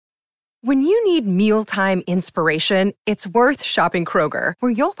When you need mealtime inspiration, it's worth shopping Kroger,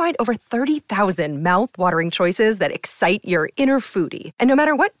 where you'll find over 30,000 mouth-watering choices that excite your inner foodie. And no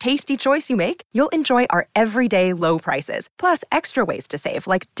matter what tasty choice you make, you'll enjoy our everyday low prices, plus extra ways to save,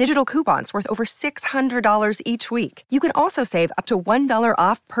 like digital coupons worth over $600 each week. You can also save up to $1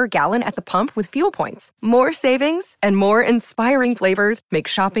 off per gallon at the pump with fuel points. More savings and more inspiring flavors make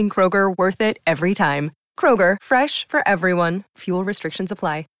shopping Kroger worth it every time. Kroger, fresh for everyone. Fuel restrictions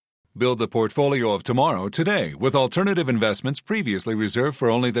apply. Build the portfolio of tomorrow today with alternative investments previously reserved for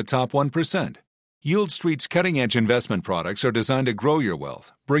only the top 1%. Yield Street's cutting-edge investment products are designed to grow your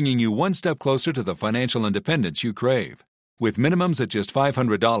wealth, bringing you one step closer to the financial independence you crave. With minimums at just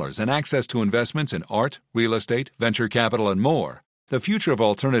 $500 and access to investments in art, real estate, venture capital, and more, the future of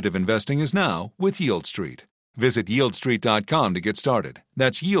alternative investing is now with Yield Street. Visit yieldstreet.com to get started.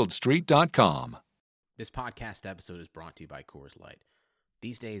 That's yieldstreet.com. This podcast episode is brought to you by Coors Light.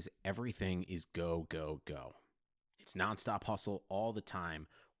 These days, everything is go, go, go. It's nonstop hustle all the time.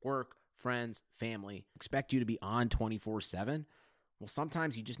 Work, friends, family, expect you to be on 24/7. Well,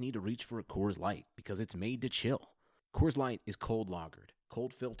 sometimes you just need to reach for a Coors Light because it's made to chill. Coors Light is cold lagered,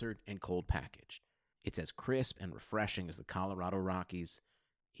 cold filtered, and cold packaged. It's as crisp and refreshing as the Colorado Rockies.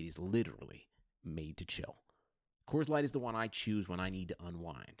 It is literally made to chill. Coors Light is the one I choose when I need to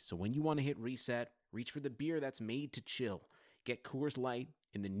unwind. So when you want to hit reset, reach for the beer that's made to chill. Get Coors Light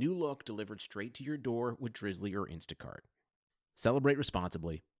in the new look delivered straight to your door with Drizzly or Instacart. Celebrate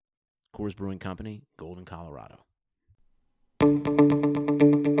responsibly. Coors Brewing Company, Golden, Colorado.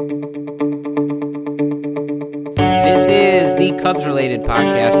 This is the Cubs-related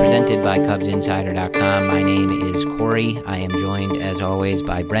podcast presented by CubsInsider.com. My name is Corey. I am joined, as always,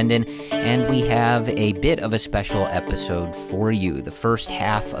 by Brendan, and we have a bit of a special episode for you. The first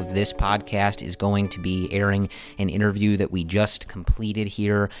half of this podcast is going to be airing an interview that we just completed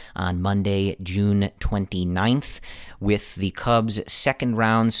here on Monday, June 29th, with the Cubs'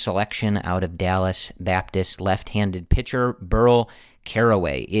 second-round selection out of Dallas Baptist left-handed pitcher Burl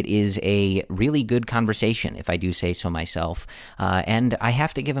Carraway. It is a really good conversation, if I do say so myself, and I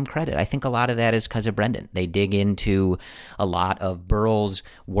have to give him credit. I think a lot of that is because of Brendan. They dig into a lot of Burl's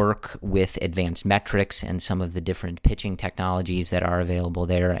work with advanced metrics and some of the different pitching technologies that are available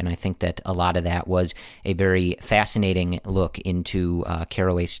there, and I think that a lot of that was a very fascinating look into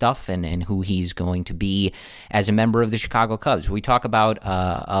Carraway's stuff and who he's going to be as a member of the Chicago Cubs. We talk about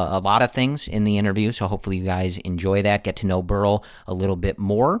a lot of things in the interview, so hopefully you guys enjoy that, get to know Burl a little bit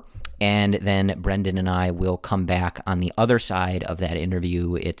more, and then Brendan and I will come back on the other side of that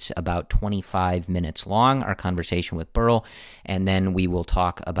interview. It's about 25 minutes long, our conversation with Burl, and then we will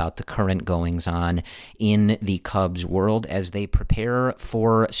talk about the current goings-on in the Cubs world as they prepare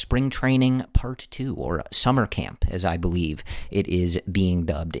for spring training part 2, or summer camp, as I believe it is being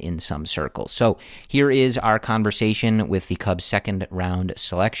dubbed in some circles. So here is our conversation with the Cubs' second-round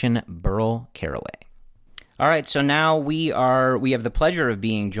selection, Burl Carraway. All right, so now we have the pleasure of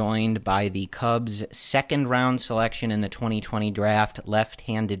being joined by the Cubs' second-round selection in the 2020 draft,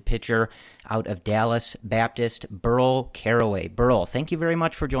 left-handed pitcher out of Dallas Baptist, Burl Carraway. Burl, thank you very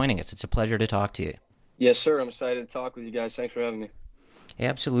much for joining us. It's a pleasure to talk to you. Yes, sir. I'm excited to talk with you guys. Thanks for having me.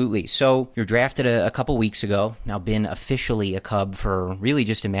 Absolutely. So you're drafted a couple weeks ago, now been officially a Cub for really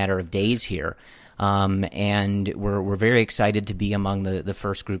just a matter of days here. And we're very excited to be among the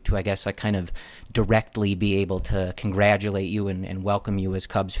first group to, I guess, like kind of directly be able to congratulate you and welcome you as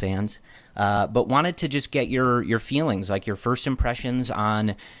Cubs fans. But wanted to just get your feelings, like your first impressions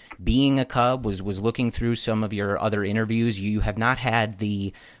on being a Cub. Was looking through some of your other interviews. You have not had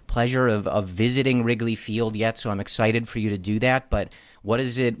the pleasure of visiting Wrigley Field yet, so I'm excited for you to do that. But what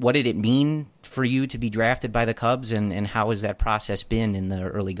did it mean for you to be drafted by the Cubs, and how has that process been in the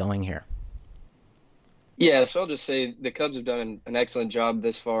early going here? Yeah, so I'll just say the Cubs have done an excellent job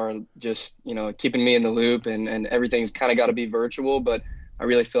this far, just, keeping me in the loop, and everything's kind of got to be virtual, but I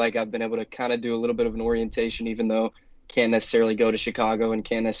really feel like I've been able to kind of do a little bit of an orientation, even though can't necessarily go to Chicago and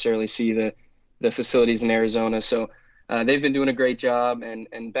can't necessarily see the facilities in Arizona. So they've been doing a great job,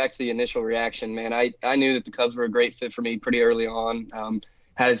 and back to the initial reaction, man, I knew that the Cubs were a great fit for me pretty early on.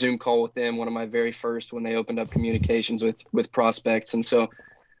 Had a Zoom call with them, one of my very first when they opened up communications with prospects, and so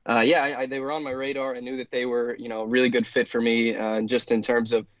they were on my radar. I knew that they were, a really good fit for me, just in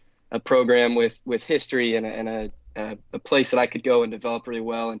terms of a program with history and a place that I could go and develop really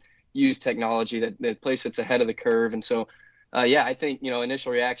well and use technology, that place that's ahead of the curve. And so, I think,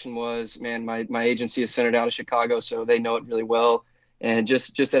 initial reaction was, man, my agency is centered out of Chicago, so they know it really well. And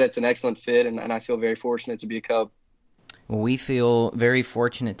just that it's an excellent fit, and I feel very fortunate to be a Cub. Well, we feel very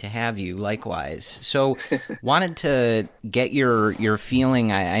fortunate to have you, likewise. So wanted to get your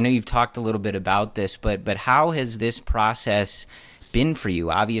feeling. I know you've talked a little bit about this, but how has this process been for you?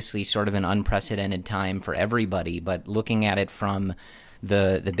 Obviously, sort of an unprecedented time for everybody, but looking at it from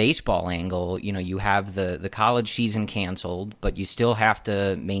the baseball angle, you have the college season canceled, but you still have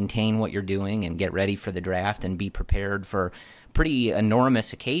to maintain what you're doing and get ready for the draft and be prepared for pretty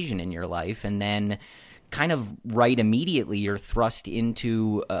enormous occasion in your life. And then kind of right immediately you're thrust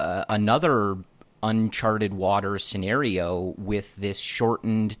into another uncharted water scenario with this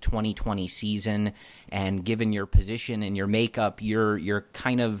shortened 2020 season, and given your position and your makeup, you're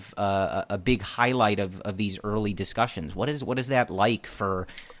kind of a big highlight of these early discussions. What is that like for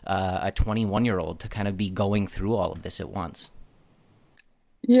a 21-year-old to kind of be going through all of this at once?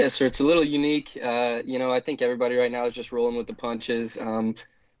 Yeah, sir, it's a little unique. I think everybody right now is just rolling with the punches.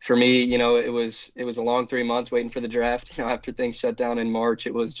 For me, it was a long 3 months waiting for the draft. After things shut down in March,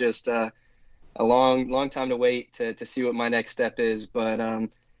 it was just a long time to wait to see what my next step is. But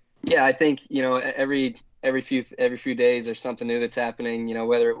I think every few days there's something new that's happening.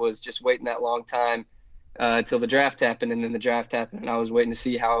 Whether it was just waiting that long time till the draft happened, and then the draft happened, and I was waiting to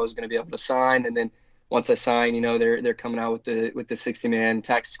see how I was going to be able to sign, and then once I sign, they're coming out with the 60-man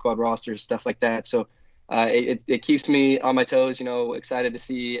taxi squad rosters, stuff like that. So it keeps me on my toes, excited to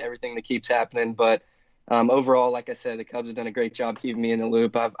see everything that keeps happening. But overall, like I said, the Cubs have done a great job keeping me in the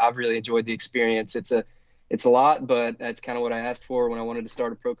loop. I've really enjoyed the experience. It's a lot, but that's kind of what I asked for when I wanted to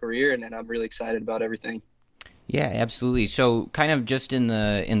start a pro career, and I'm really excited about everything. Yeah, absolutely. So kind of just in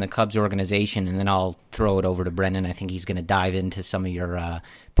the Cubs organization, and then I'll throw it over to Brendan. I think he's going to dive into some of your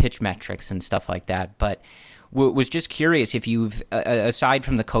pitch metrics and stuff like that. But was just curious if you've, aside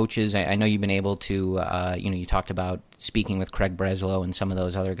from the coaches, I know you've been able to, you talked about speaking with Craig Breslow and some of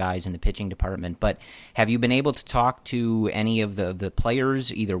those other guys in the pitching department, but have you been able to talk to any of the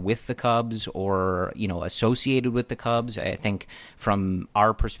players either with the Cubs or, associated with the Cubs? I think from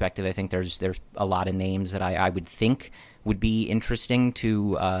our perspective, I think there's a lot of names that I would think would be interesting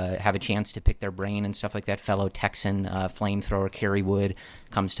to have a chance to pick their brain and stuff like that. Fellow Texan flamethrower Kerry Wood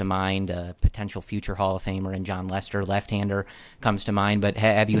comes to mind, a potential future Hall of Famer, and John Lester, left-hander, comes to mind. But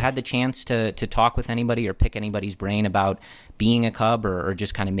have you had the chance to talk with anybody or pick anybody's brain about being a Cub or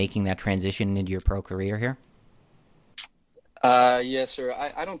just kind of making that transition into your pro career here? Yes, sir.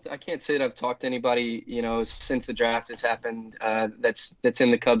 I can't say that I've talked to anybody, since the draft has happened, that's in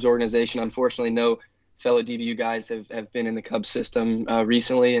the Cubs organization. Unfortunately, no fellow DBU guys have been in the Cubs system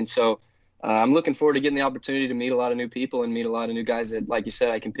recently. And so I'm looking forward to getting the opportunity to meet a lot of new people and meet a lot of new guys that, like you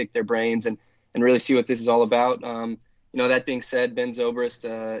said, I can pick their brains and really see what this is all about. That being said, Ben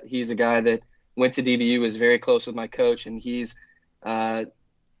Zobrist, he's a guy that went to DBU, is very close with my coach, and he's,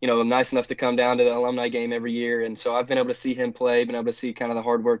 nice enough to come down to the alumni game every year. And so I've been able to see him play, been able to see kind of the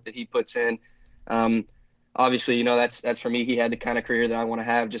hard work that he puts in. Obviously, that's for me. He had the kind of career that I want to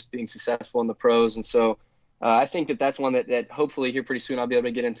have, just being successful in the pros. And so I think that's one that hopefully here pretty soon I'll be able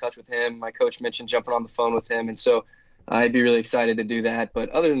to get in touch with him. My coach mentioned jumping on the phone with him. And so I'd be really excited to do that. But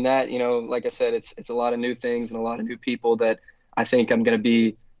other than that, like I said, it's a lot of new things and a lot of new people that I think I'm going to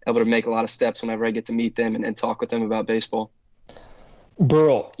be able to make a lot of steps whenever I get to meet them and talk with them about baseball.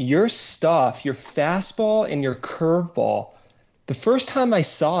 Burl, your stuff, your fastball and your curveball, the first time I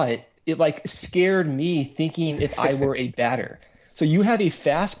saw it, it scared me thinking if I were a batter. So you have a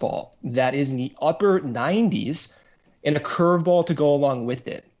fastball that is in the upper 90s and a curveball to go along with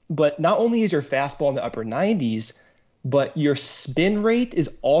it. But not only is your fastball in the upper 90s, but your spin rate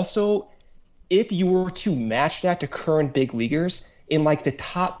is also, if you were to match that to current big leaguers, in the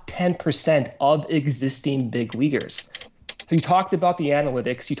top 10% of existing big leaguers. So you talked about the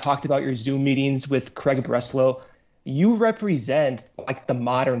analytics, you talked about your Zoom meetings with Craig Breslow. You represent the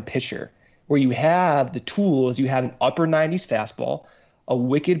modern pitcher, where you have the tools, you have an upper 90s fastball, a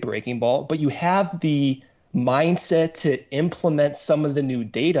wicked breaking ball, but you have the mindset to implement some of the new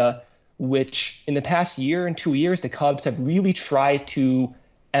data, which in the past year and 2 years, the Cubs have really tried to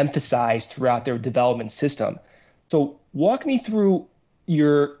emphasize throughout their development system. So walk me through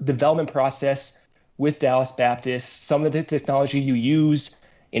your development process with Dallas Baptist, some of the technology you use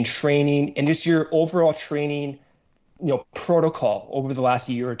in training, and just your overall training protocol over the last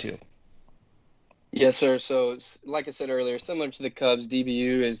year or two. Yes, sir. So like I said earlier, similar to the Cubs,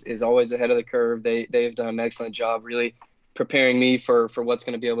 DBU is always ahead of the curve. They've done an excellent job really preparing me for what's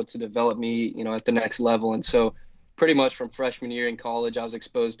going to be able to develop me, at the next level. And so pretty much from freshman year in college, I was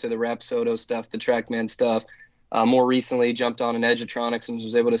exposed to the Rapsodo stuff, the TrackMan stuff. More recently jumped on an Edgertronics and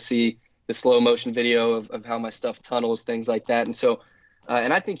was able to see the slow motion video of how my stuff tunnels, things like that. And so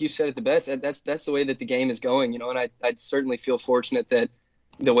And I think you said it the best. That's the way that the game is going, and I certainly feel fortunate that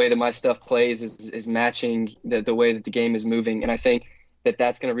the way that my stuff plays is matching the way that the game is moving. And I think that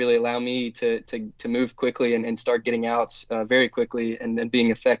that's going to really allow me to move quickly and start getting outs very quickly and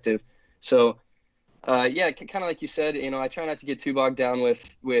being effective. So, kind of like you said, I try not to get too bogged down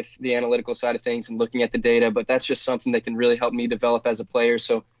with the analytical side of things and looking at the data, but that's just something that can really help me develop as a player.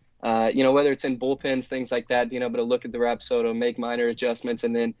 So, whether it's in bullpens, things like that, being able to look at the Rapsodo, make minor adjustments,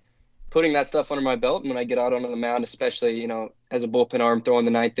 and then putting that stuff under my belt. And when I get out onto the mound, especially, as a bullpen arm, throwing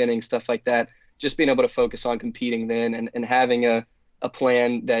the ninth inning, stuff like that, just being able to focus on competing then and having a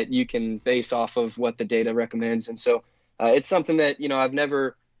plan that you can base off of what the data recommends. And so it's something that, I've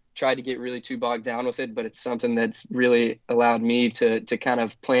never tried to get really too bogged down with it, but it's something that's really allowed me to kind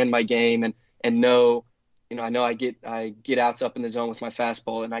of plan my game and know, I know I get outs up in the zone with my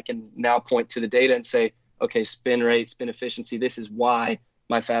fastball, and I can now point to the data and say, okay, spin rate, spin efficiency, this is why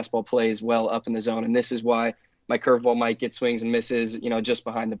my fastball plays well up in the zone, and this is why my curveball might get swings and misses, just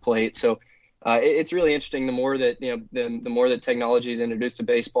behind the plate. So it's really interesting. The more that the more that technology is introduced to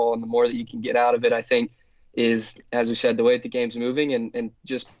baseball, and the more that you can get out of it, I think is, as we said, the way that the game's moving, and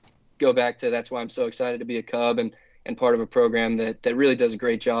just go back to that's why I'm so excited to be a Cub and part of a program that really does a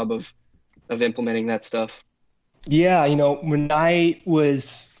great job of implementing that stuff. Yeah, when I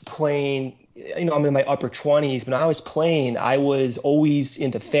was playing, I'm in my upper 20s. When I was playing, I was always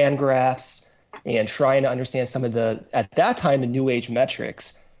into fan graphs and trying to understand some of at that time, the new age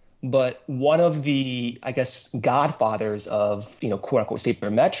metrics. But one of the, I guess, godfathers of, quote unquote,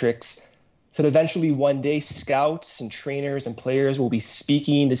 sabermetrics said eventually one day scouts and trainers and players will be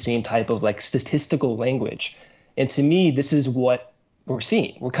speaking the same type of statistical language. And to me, this is what we're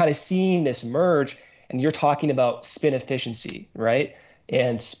seeing. We're kind of seeing this merge, and you're talking about spin efficiency, right?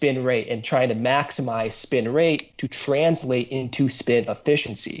 And spin rate, and trying to maximize spin rate to translate into spin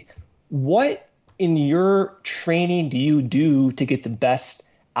efficiency. What in your training do you do to get the best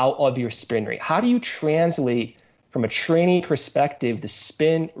out of your spin rate? How do you translate from a training perspective the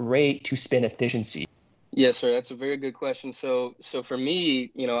spin rate to spin efficiency? Yes, sir. That's a very good question. So for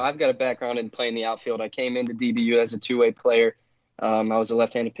me, I've got a background in playing the outfield. I came into DBU as a two-way player. I was a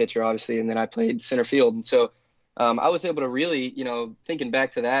left-handed pitcher, obviously, and then I played center field. And so I was able to really, thinking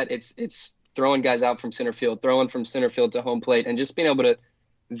back to that, it's throwing guys out from center field, throwing from center field to home plate, and just being able to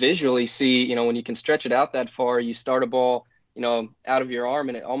visually see, when you can stretch it out that far, you start a ball, out of your arm,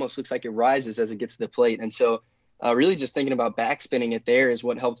 and it almost looks like it rises as it gets to the plate. And so really just thinking about backspinning it there is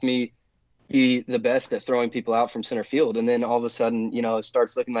what helped me be the best at throwing people out from center field. And then all of a sudden, it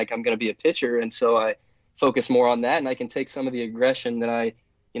starts looking like I'm going to be a pitcher. And so I focus more on that, and I can take some of the aggression that I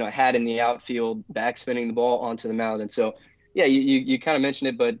had in the outfield, backspinning the ball onto the mound. And so, yeah, you kind of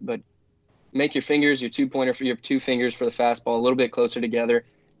mentioned it, but make your fingers, your two-pointer for your two fingers for the fastball a little bit closer together.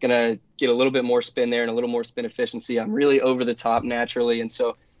 Going to get a little bit more spin there and a little more spin efficiency. I'm really over the top naturally. And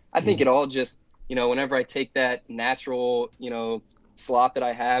so I think it all just, whenever I take that natural, slot that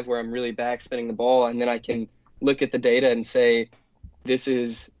I have where I'm really backspinning the ball, and then I can look at the data and say, this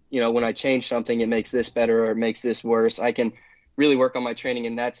is, when I change something, it makes this better or it makes this worse. I can really work on my training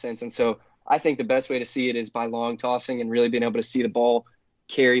in that sense. And so I think the best way to see it is by long tossing and really being able to see the ball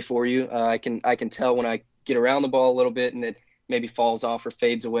carry for you. I can tell when I get around the ball a little bit and it maybe falls off or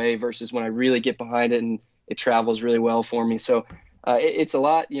fades away versus when I really get behind it and it travels really well for me. So it's a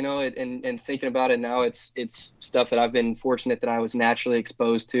lot, and thinking about it now, it's stuff that I've been fortunate that I was naturally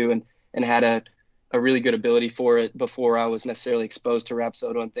exposed to and had a really good ability for it before I was necessarily exposed to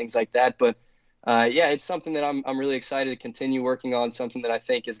Rapsodo and things like that. But it's something that I'm really excited to continue working on, something that I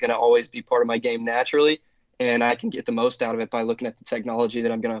think is going to always be part of my game naturally, and I can get the most out of it by looking at the technology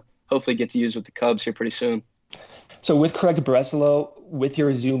that I'm going to hopefully get to use with the Cubs here pretty soon. So with Craig Breslow, with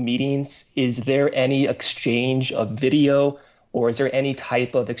your Zoom meetings, is there any exchange of video, or is there any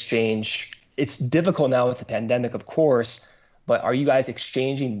type of exchange? It's difficult now with the pandemic, of course, but are you guys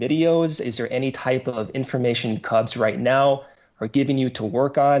exchanging videos? Is there any type of information Cubs right now are giving you to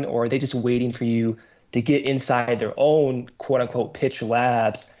work on, or are they just waiting for you to get inside their own quote unquote pitch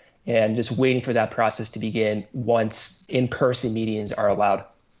labs and just waiting for that process to begin once in-person meetings are allowed?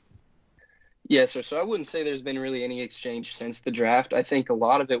 Yes, sir. So I wouldn't say there's been really any exchange since the draft. I think a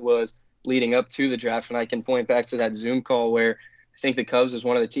lot of it was leading up to the draft, and I can point back to that Zoom call where I think the Cubs was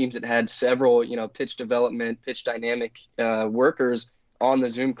one of the teams that had several, pitch development, pitch dynamic workers on the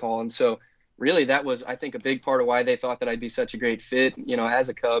Zoom call. And so really that was, I think, a big part of why they thought that I'd be such a great fit, as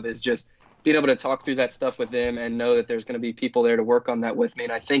a Cub, is just being able to talk through that stuff with them and know that there's going to be people there to work on that with me.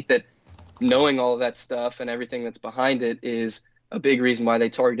 And I think that knowing all of that stuff and everything that's behind it is a big reason why they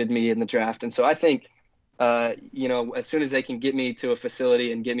targeted me in the draft. And so I think as soon as they can get me to a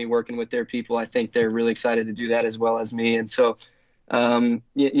facility and get me working with their people, I think they're really excited to do that as well as me. And so,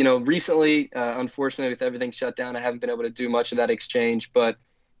 recently, unfortunately, with everything shut down, I haven't been able to do much of that exchange, but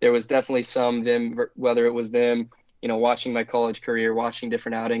there was definitely whether it was them, watching my college career, watching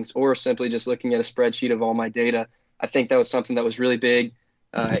different outings, or simply just looking at a spreadsheet of all my data. I think that was something that was really big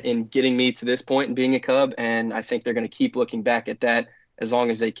in getting me to this point and being a Cub. And I think they're going to keep looking back at that as long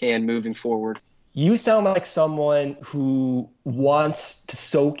as they can moving forward. You sound like someone who wants to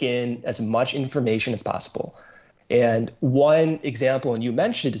soak in as much information as possible. And one example, and you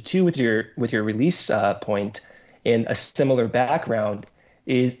mentioned it too with your release point in a similar background,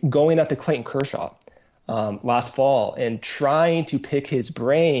 is going up to Clayton Kershaw last fall and trying to pick his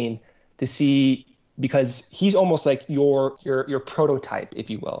brain to see, because he's almost like your prototype, if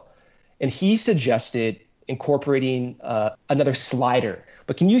you will. And he suggested incorporating another slider.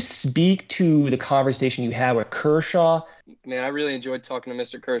 But can you speak to the conversation you had with Kershaw? Man, I really enjoyed talking to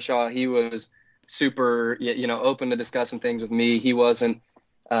Mr. Kershaw. He was super, open to discussing things with me. He wasn't,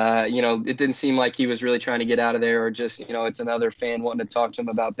 it didn't seem like he was really trying to get out of there or just, it's another fan wanting to talk to him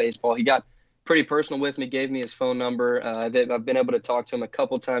about baseball. He got pretty personal with me, gave me his phone number. I've been able to talk to him a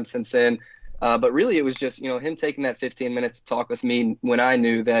couple times since then. But really it was just, him taking that 15 minutes to talk with me when I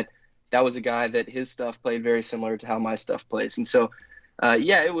knew that was a guy that his stuff played very similar to how my stuff plays. And so,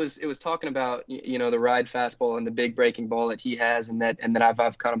 it was talking about, the ride fastball and the big breaking ball that he has and that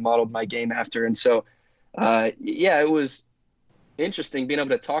I've kind of modeled my game after. And so, it was interesting being able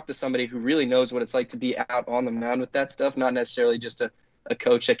to talk to somebody who really knows what it's like to be out on the mound with that stuff, not necessarily just a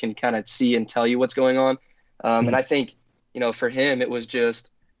coach that can kind of see and tell you what's going on. And I think, for him, it was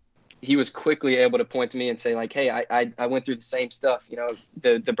just, he was quickly able to point to me and say like, hey, I went through the same stuff.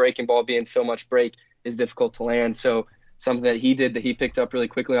 The breaking ball being so much break is difficult to land. So something that he did that he picked up really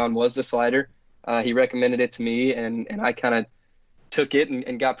quickly on was the slider. He recommended it to me, and I kind of took it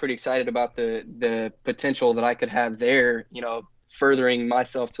and got pretty excited about the potential that I could have there, furthering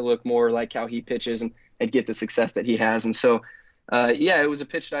myself to look more like how he pitches and get the success that he has. And so, it was a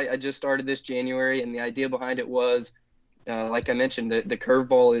pitch that I just started this January, and the idea behind it was, like I mentioned, the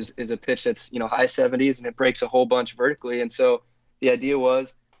curveball is a pitch that's, high 70s, and it breaks a whole bunch vertically. And so the idea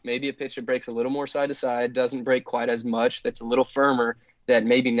was maybe a pitch that breaks a little more side to side, doesn't break quite as much, that's a little firmer, that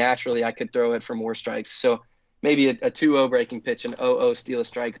maybe naturally I could throw it for more strikes. So maybe a 2-0 breaking pitch, an 0-0 steal a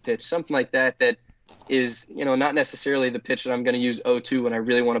strike pitch, something like that is, not necessarily the pitch that I'm going to use 0-2 when I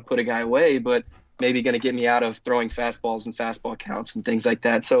really want to put a guy away, but maybe going to get me out of throwing fastballs and fastball counts and things like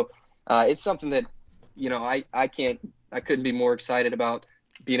that. So it's something that, I couldn't be more excited about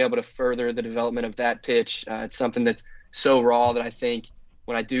being able to further the development of that pitch. It's something that's so raw that I think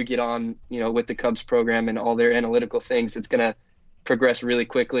when I do get on, with the Cubs program and all their analytical things, it's going to progress really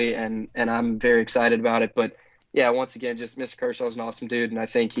quickly, and I'm very excited about it. But yeah, once again, just Mr. Kershaw is an awesome dude, and I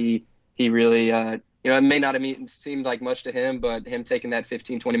think he really, it may not have seemed like much to him, but him taking that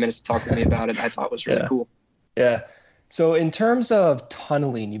 15-20 minutes to talk to me about it, I thought was really cool. Yeah. So in terms of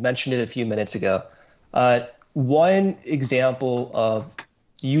tunneling, you mentioned it a few minutes ago. One example of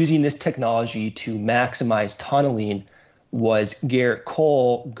using this technology to maximize tunneling was Garrett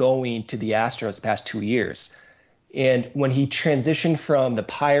Cole going to the Astros the past 2 years. And when he transitioned from the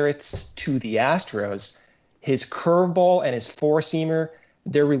Pirates to the Astros, his curveball and his four-seamer,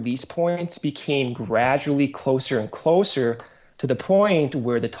 their release points became gradually closer and closer to the point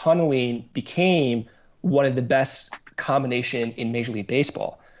where the tunneling became one of the best combination in Major League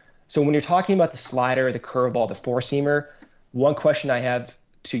Baseball. So when you're talking about the slider, the curveball, the four-seamer, one question I have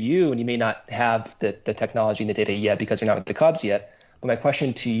to you, and you may not have the technology and the data yet because you're not with the Cubs yet, but my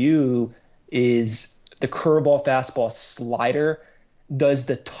question to you is the curveball, fastball, slider, does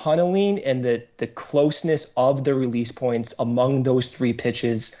the tunneling and the closeness of the release points among those three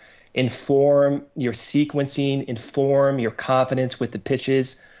pitches inform your sequencing, inform your confidence with the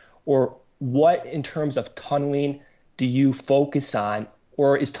pitches? Or what in terms of tunneling do you focus on?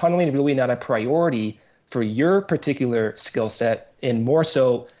 Or is tunneling really not a priority for your particular skill set, and more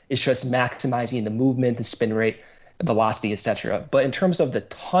so it's just maximizing the movement, the spin rate, velocity, etc.? But in terms of the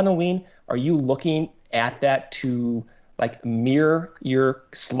tunneling, are you looking at that to like mirror your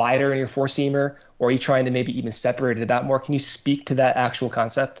slider and your four-seamer, or are you trying to maybe even separate it out more? Can you speak to that actual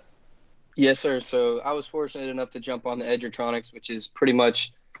concept? Yes, sir. So I was fortunate enough to jump on the Edgertronics, which is pretty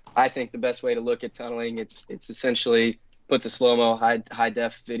much, I think, the best way to look at tunneling. It's essentially puts a slow-mo high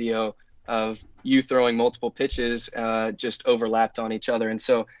def video of you throwing multiple pitches just overlapped on each other. And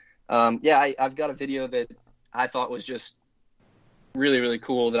so, I've got a video that I thought was just really, really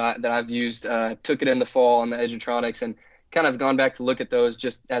cool that I've used. Took it in the fall on the Edgertronics and kind of gone back to look at those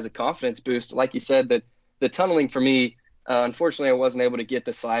just as a confidence boost. Like you said, that the tunneling for me, unfortunately, I wasn't able to get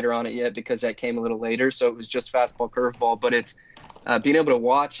the slider on it yet because that came a little later. So it was just fastball, curveball. But it's being able to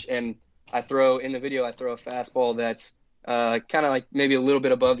watch, and I throw a fastball that's kind of like maybe a little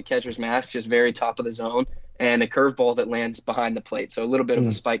bit above the catcher's mask, just very top of the zone, and a curveball that lands behind the plate. So a little bit of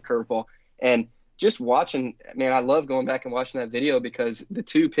a spike curveball. And just watching, man, I love going back and watching that video because the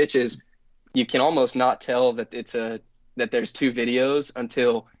two pitches, you can almost not tell that that there's two videos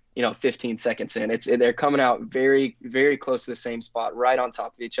until 15 seconds in. They're coming out very, very close to the same spot, right on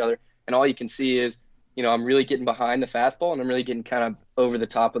top of each other, and all you can see is I'm really getting behind the fastball and I'm really getting kind of over the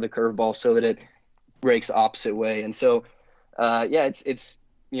top of the curveball so that it breaks the opposite way. And so it's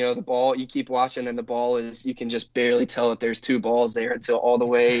the ball, you keep watching, and the ball is, you can just barely tell that there's two balls there until all the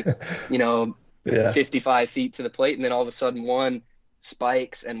way 55 feet to the plate, and then all of a sudden one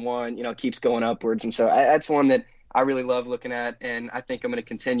spikes and one keeps going upwards. And so that's one that I really love looking at, and I think I'm going to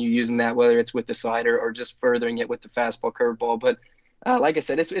continue using that, whether it's with the slider or just furthering it with the fastball, curveball. But like I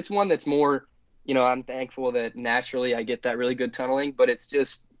said, it's one that's more, I'm thankful that naturally I get that really good tunneling, but it's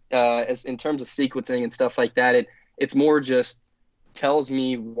just as in terms of sequencing and stuff like that, it's more just tells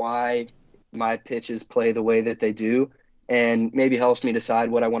me why my pitches play the way that they do, and maybe helps me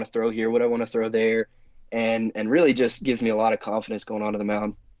decide what I want to throw here, what I want to throw there, and really just gives me a lot of confidence going onto the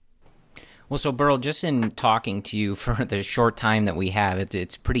mound. Well, so Burl, just in talking to you for the short time that we have,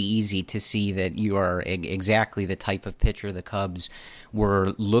 it's pretty easy to see that you are exactly the type of pitcher the Cubs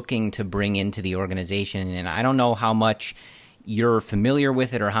were looking to bring into the organization. And I don't know how much you're familiar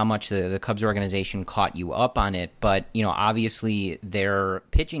with it or how much the Cubs organization caught you up on it, but obviously their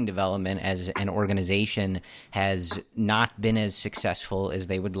pitching development as an organization has not been as successful as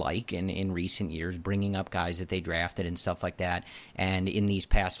they would like in recent years, bringing up guys that they drafted and stuff like that. And in these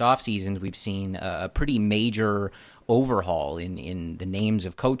past off seasons, we've seen a pretty major overhaul in the names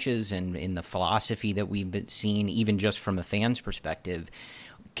of coaches and in the philosophy that we've been seeing, even just from a fan's perspective.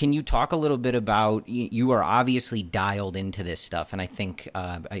 Can you talk a little bit about, you are obviously dialed into this stuff, and I think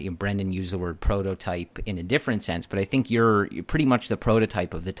Brendan used the word prototype in a different sense, but I think you're pretty much the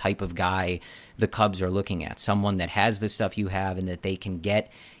prototype of the type of guy the Cubs are looking at, someone that has the stuff you have and that they can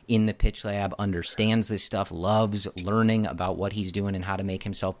get in the pitch lab, understands this stuff, loves learning about what he's doing and how to make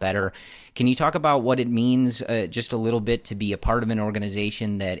himself better. Can you talk about what it means just a little bit to be a part of an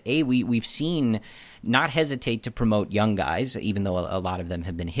organization that, we've seen not hesitate to promote young guys, even though a lot of them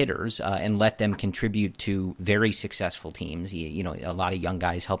have been hitters, and let them contribute to very successful teams, a lot of young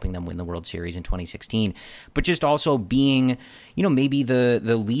guys helping them win the World Series in 2016, but just also being, maybe the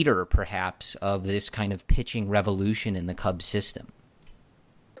leader perhaps of this kind of pitching revolution in the Cubs system?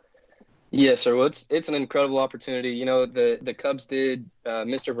 Yes, sir. Well, it's an incredible opportunity. The Cubs did,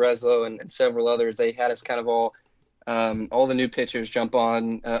 Mr. Breslow and several others, they had us kind of all the new pitchers jump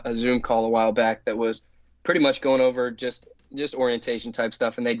on a Zoom call a while back that was pretty much going over just orientation type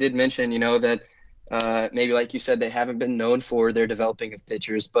stuff. And they did mention, that maybe like you said, they haven't been known for their developing of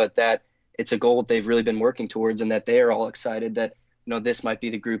pitchers, but that it's a goal that they've really been working towards, and that they are all excited that, this might be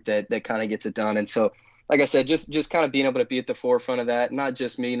the group that kind of gets it done. And so, like I said, just kind of being able to be at the forefront of that, not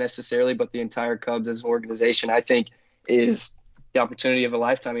just me necessarily, but the entire Cubs as an organization, I think is the opportunity of a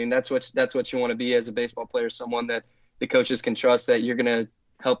lifetime. I mean, that's what you want to be as a baseball player, someone that the coaches can trust that you're going to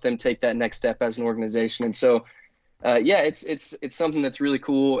help them take that next step as an organization. And so, it's something that's really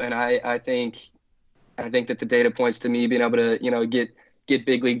cool. And I think that the data points to me being able to, get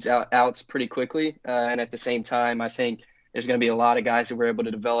big leagues outs pretty quickly. And at the same time, I think there's going to be a lot of guys who we're able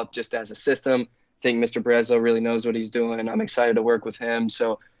to develop just as a system. I think Mr. Breslow really knows what he's doing, and I'm excited to work with him.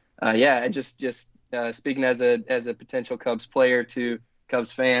 So, just speaking as a potential Cubs player to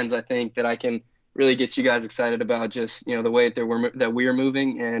Cubs fans, I think that I can really get you guys excited about just, the way that we're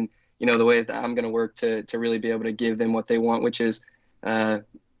moving, and, the way that I'm going to work to really be able to give them what they want, which is, the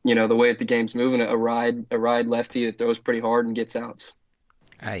way that the game's moving, a ride lefty that throws pretty hard and gets outs.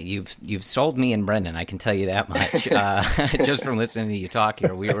 You've sold me and Brendan, I can tell you that much. Just from listening to you talk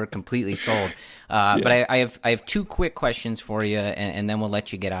here, we were completely sold. But I have two quick questions for you, and then we'll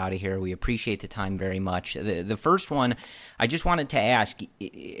let you get out of here. We appreciate the time very much. The first one, I just wanted to ask,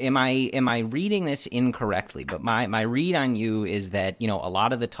 am I reading this incorrectly? But my read on you is that, a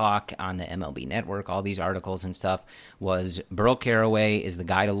lot of the talk on the MLB Network, all these articles and stuff, was Burl Carraway is the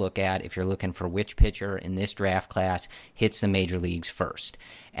guy to look at if you're looking for which pitcher in this draft class hits the major leagues first.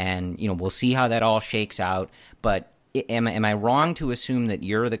 And, we'll see how that all shakes out. But am I wrong to assume that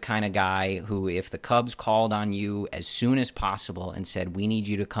you're the kind of guy who, if the Cubs called on you as soon as possible and said, we need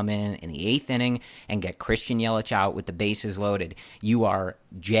you to come in the eighth inning and get Christian Yelich out with the bases loaded, you are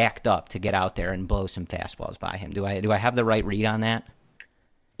jacked up to get out there and blow some fastballs by him? Do I have the right read on that?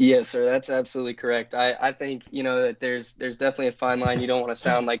 Yes, sir. That's absolutely correct. I think, that there's definitely a fine line. You don't want to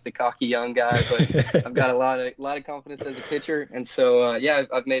sound like the cocky young guy, but I've got a lot of confidence as a pitcher. And so,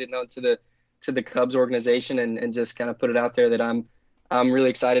 I've made it known to the Cubs organization and just kind of put it out there that I'm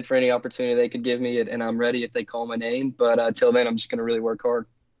really excited for any opportunity they could give me, and I'm ready if they call my name. But until then, I'm just going to really work hard.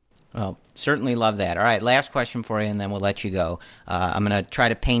 Well, certainly love that. All right, last question for you, and then we'll let you go. I'm going to try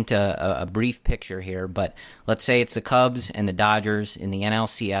to paint a brief picture here, but let's say it's the Cubs and the Dodgers in the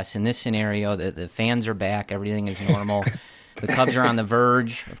NLCS. In this scenario, the fans are back, everything is normal. The Cubs are on the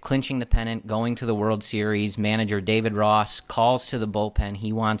verge of clinching the pennant, going to the World Series. Manager David Ross calls to the bullpen.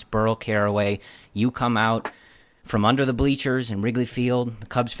 He wants Burl Carraway. You come out from under the bleachers in Wrigley Field. The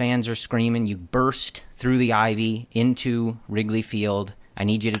Cubs fans are screaming. You burst through the ivy into Wrigley Field. I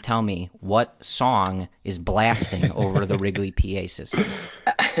need you to tell me what song is blasting over the Wrigley PA system.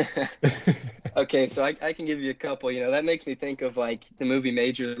 Okay, so I can give you a couple. That makes me think of like the movie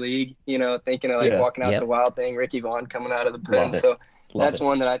Major League, thinking of like walking out to Wild Thing, Ricky Vaughn coming out of the pen. So that's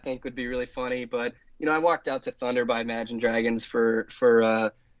one that I think would be really funny. But, I walked out to Thunder by Imagine Dragons for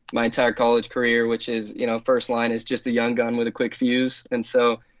my entire college career, which is, first line is just a young gun with a quick fuse. And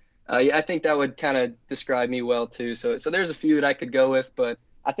so I think that would kind of describe me well too. So there's a few that I could go with, but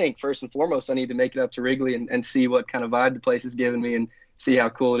I think first and foremost, I need to make it up to Wrigley and see what kind of vibe the place is giving me and see how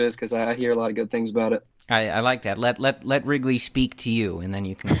cool it is, because I hear a lot of good things about it. I like that. Let Wrigley speak to you, and then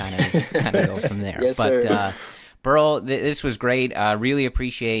you can kind of go from there. Yes, but, sir. Burl, this was great. Really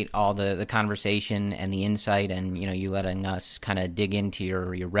appreciate all the conversation and the insight, and you letting us kind of dig into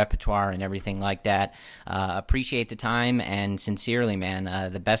your repertoire and everything like that. Appreciate the time, and sincerely,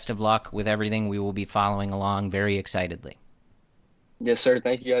 man, the best of luck with everything. We will be following along very excitedly. Yes, sir.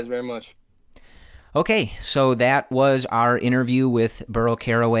 Thank you guys very much. Okay, so that was our interview with Burl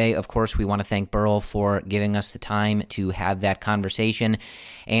Carraway. Of course, we want to thank Burl for giving us the time to have that conversation.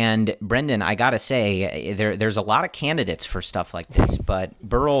 And Brendan, I got to say, there's a lot of candidates for stuff like this, but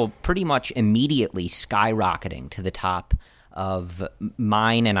Burl pretty much immediately skyrocketing to the top of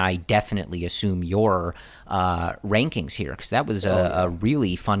mine, and I definitely assume your rankings here, because that was a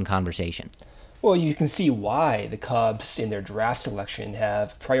really fun conversation. Well, you can see why the Cubs in their draft selection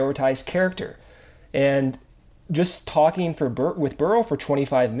have prioritized character. And just talking with Burl for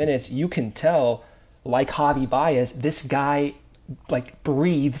 25 minutes, you can tell, like Javi Baez, this guy like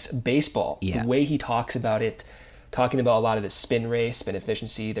breathes baseball. Yeah. The way he talks about it, talking about a lot of the spin rate, spin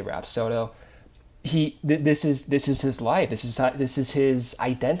efficiency, the Rapsodo. This is his life. This is his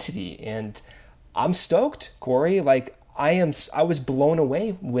identity, and I'm stoked, Corey. Like I was blown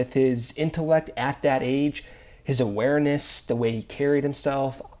away with his intellect at that age, his awareness, the way he carried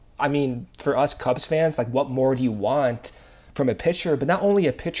himself. I mean, for us Cubs fans, like, what more do you want from a pitcher? But not only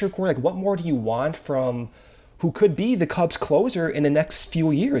a pitcher, Corey, like, what more do you want from who could be the Cubs closer in the next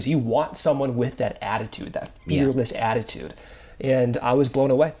few years? You want someone with that attitude, that fearless attitude. And I was blown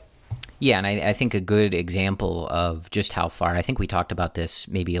away. Yeah, and I think a good example of just how far, I think we talked about this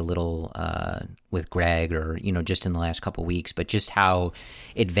maybe a little with Greg or, just in the last couple of weeks, but just how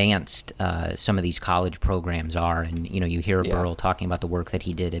advanced some of these college programs are. And, you hear Burl talking about the work that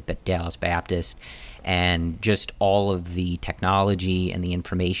he did at Dallas Baptist and just all of the technology and the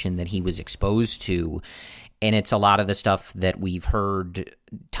information that he was exposed to. And it's a lot of the stuff that we've heard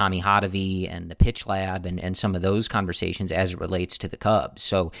Tommy Hotovy and the Pitch Lab and some of those conversations as it relates to the Cubs.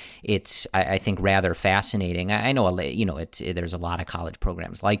 So it's, I think, rather fascinating. I know, there's a lot of college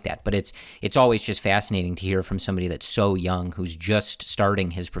programs like that, but it's always just fascinating to hear from somebody that's so young, who's just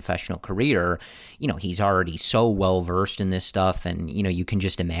starting his professional career. He's already so well versed in this stuff, and you can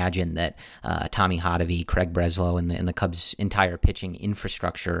just imagine that Tommy Hotovy, Craig Breslow, and the Cubs' entire pitching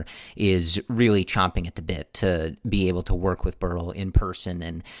infrastructure is really chomping at the bit to be able to work with Burl in person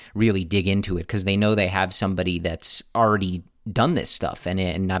and really dig into it, because they know they have somebody that's already done this stuff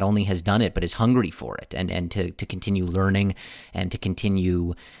and not only has done it, but is hungry for it and to continue learning and to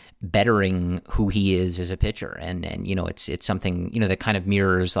continue bettering who he is as a pitcher. And it's something, that kind of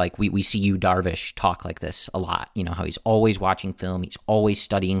mirrors, like we see you, Darvish, talk like this a lot, how he's always watching film, he's always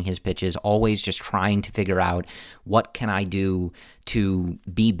studying his pitches, always just trying to figure out what can I do to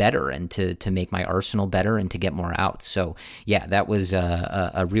be better and to make my arsenal better and to get more outs. So yeah, that was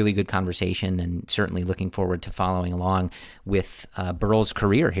a really good conversation, and certainly looking forward to following along with Burl's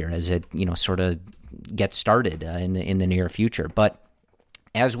career here as it, sort of gets started in the near future. But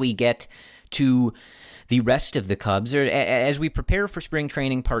as we get to the rest of the Cubs, or as we prepare for spring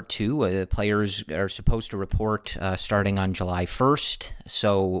training part 2, the players are supposed to report starting on July 1st.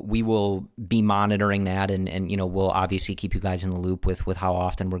 So we will be monitoring that, and we'll obviously keep you guys in the loop with how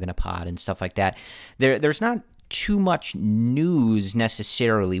often we're going to pod and stuff like that. There's not too much news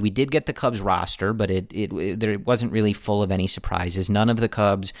necessarily. We did get the Cubs roster, but it wasn't really full of any surprises. None of the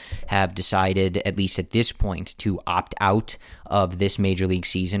Cubs have decided, at least at this point, to opt out of this major league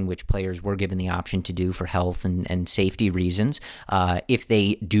season, which players were given the option to do for health and safety reasons. If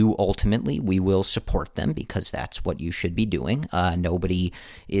they do ultimately, we will support them because that's what you should be doing. Nobody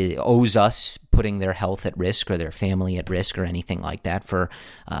owes us putting their health at risk or their family at risk or anything like that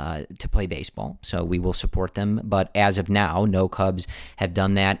to play baseball. So we will support them. But as of now, no Cubs have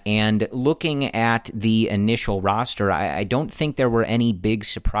done that. And looking at the initial roster, I don't think there were any big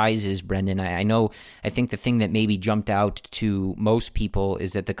surprises, Brendan. I think the thing that maybe jumped out to most people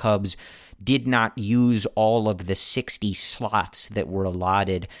is that the Cubs did not use all of the 60 slots that were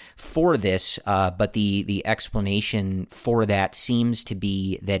allotted for this, but the explanation for that seems to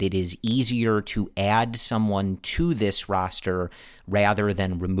be that it is easier to add someone to this roster rather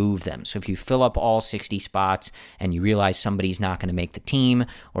than remove them. So if you fill up all 60 spots and you realize somebody's not going to make the team,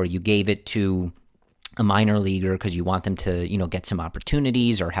 or you gave it to a minor leaguer because you want them to, get some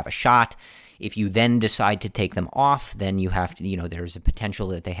opportunities or have a shot, if you then decide to take them off, then you have to, there's a potential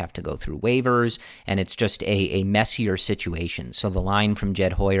that they have to go through waivers, and it's just a messier situation. So the line from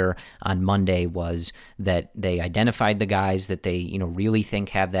Jed Hoyer on Monday was that they identified the guys that they, really think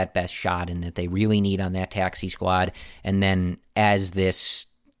have that best shot and that they really need on that taxi squad. And then as this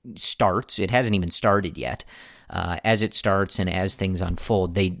starts, it hasn't even started yet, as it starts and as things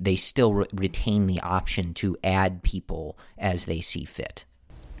unfold, they still retain the option to add people as they see fit.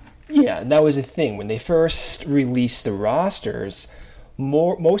 Yeah, and that was the thing. When they first released the rosters,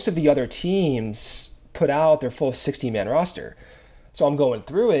 most of the other teams put out their full 60-man roster. So I'm going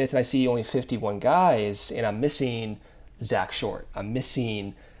through it, and I see only 51 guys, and I'm missing Zach Short. I'm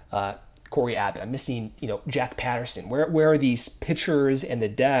missing Corey Abbott. I'm missing, Jack Patterson. Where are these pitchers and the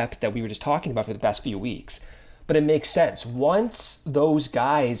depth that we were just talking about for the past few weeks? But it makes sense. Once those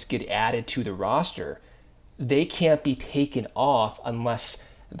guys get added to the roster, they can't be taken off unless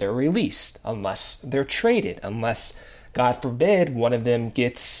they're released, unless they're traded, unless, God forbid, one of them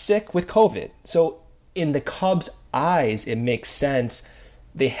gets sick with COVID. So in the Cubs' eyes, it makes sense.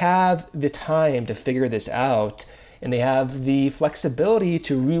 They have the time to figure this out, and they have the flexibility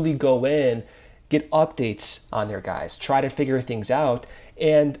to really go in, get updates on their guys, try to figure things out.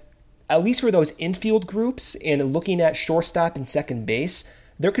 And at least for those infield groups and looking at shortstop and second base,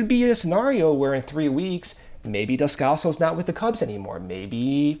 there could be a scenario where in 3 weeks, maybe Descalso's not with the Cubs anymore.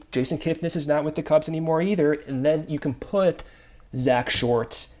 Maybe Jason Kipnis is not with the Cubs anymore either. And then you can put Zach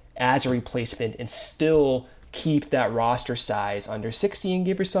Short as a replacement and still keep that roster size under 60 and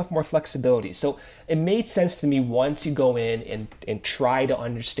give yourself more flexibility. So it made sense to me once you go in and try to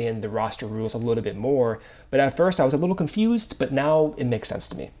understand the roster rules a little bit more. But at first I was a little confused, but now it makes sense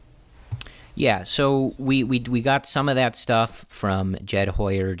to me. Yeah, so we got some of that stuff from Jed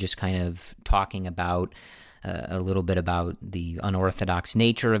Hoyer, just kind of talking about a little bit about the unorthodox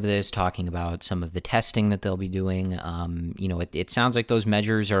nature of this, talking about some of the testing that they'll be doing. It sounds like those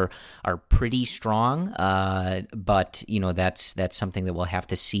measures are pretty strong, but that's something that we'll have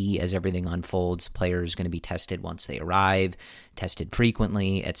to see as everything unfolds. Players going to be tested once they arrive, tested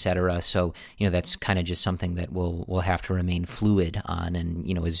frequently, etc. So that's kind of just something that we'll have to remain fluid on, and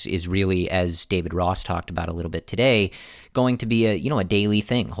is really, as David Ross talked about a little bit today, going to be a daily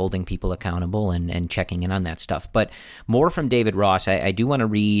thing, holding people accountable and checking in on that stuff. But more from David Ross, I do want to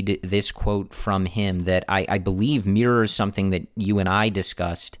read this quote from him that I believe mirrors something that you and I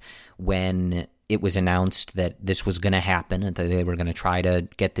discussed when it was announced that this was going to happen and that they were going to try to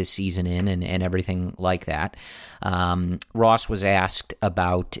get this season in and everything like that. Ross was asked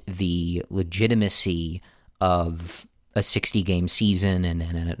about the legitimacy of a 60-game season and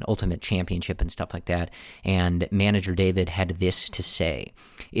an ultimate championship and stuff like that. And manager David had this to say: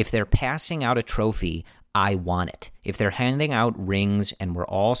 if they're passing out a trophy, I want it. If they're handing out rings and we're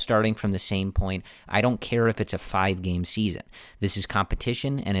all starting from the same point, I don't care if it's a 5-game season. This is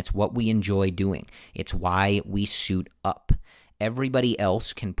competition, and it's what we enjoy doing. It's why we suit up. Everybody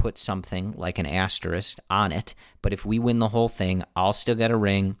else can put something like an asterisk on it, but if we win the whole thing, I'll still get a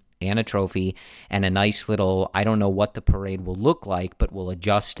ring and a trophy and a nice little, I don't know what the parade will look like, but we'll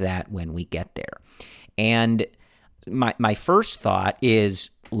adjust that when we get there. And my first thought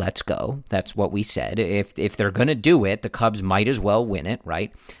is, let's go. That's what we said. If they're going to do it, the Cubs might as well win it,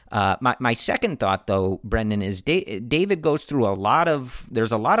 right? My second thought, though, Brendan, is David goes through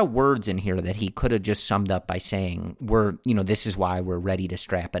there's a lot of words in here that he could have just summed up by saying, this is why we're ready to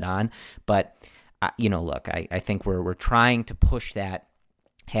strap it on. But, look, I think we're trying to push that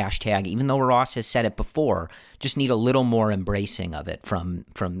hashtag, even though Ross has said it before, just need a little more embracing of it from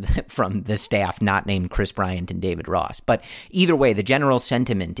the staff not named Chris Bryant and David Ross. But either way, the general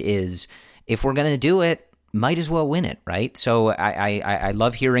sentiment is, if we're going to do it, might as well win it, right? So I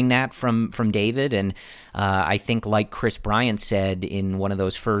love hearing that from David, and I think, like Chris Bryant said in one of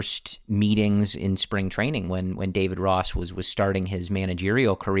those first meetings in spring training when David Ross was starting his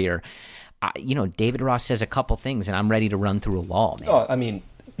managerial career, David Ross says a couple things, and I'm ready to run through a wall, man. Oh, I mean,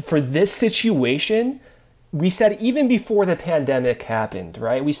 for this situation, we said even before the pandemic happened,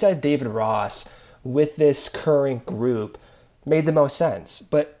 right? We said David Ross with this current group made the most sense,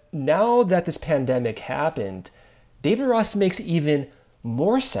 but now that this pandemic happened, David Ross makes even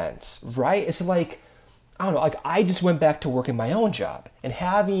more sense, right? It's like, I don't know, like I just went back to working my own job, and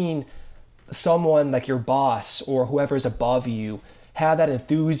having someone like your boss or whoever's above you have that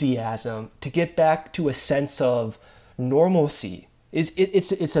enthusiasm to get back to a sense of normalcy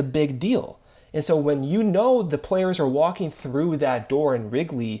it's a big deal. And so when the players are walking through that door in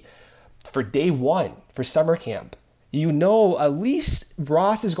Wrigley for day one, for summer camp, at least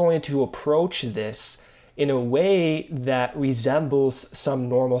Ross is going to approach this in a way that resembles some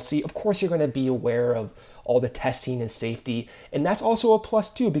normalcy. Of course, you're going to be aware of all the testing and safety, and that's also a plus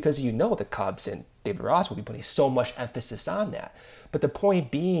too, because the Cubs and David Ross will be putting so much emphasis on that. But the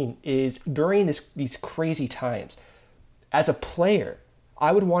point being is, during these crazy times, as a player,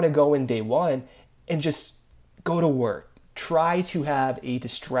 I would want to go in day one and just go to work. Try to have a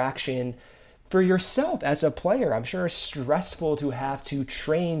distraction for yourself as a player. I'm sure it's stressful to have to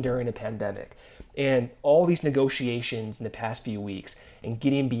train during a pandemic and all these negotiations in the past few weeks, and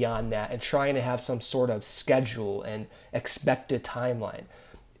getting beyond that and trying to have some sort of schedule and expected timeline.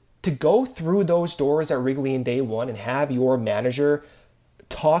 To go through those doors at Wrigley in day one and have your manager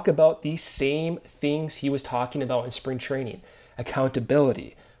talk about these same things he was talking about in spring training: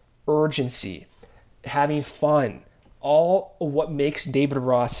 accountability, urgency, having fun, all of what makes David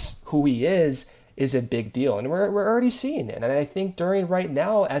Ross who he is a big deal. And we're already seeing it. And I think right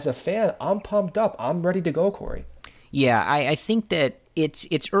now, as a fan, I'm pumped up. I'm ready to go, Corey. Yeah, I think that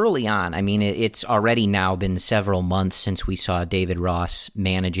it's early on. I mean, it's already now been several months since we saw David Ross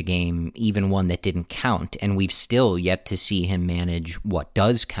manage a game, even one that didn't count, and we've still yet to see him manage what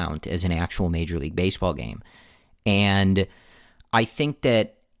does count as an actual Major League Baseball game. And I think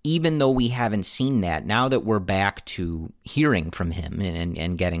that even though we haven't seen that, now that we're back to hearing from him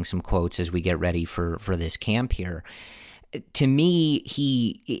and getting some quotes as we get ready for this camp here, to me,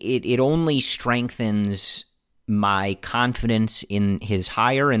 it only strengthens my confidence in his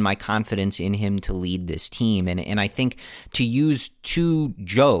hire and my confidence in him to lead this team. And I think to use two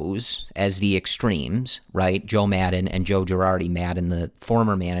Joes as the extremes, right? Joe Maddon and Joe Girardi. Maddon, the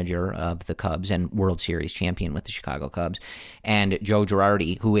former manager of the Cubs and World Series champion with the Chicago Cubs, and Joe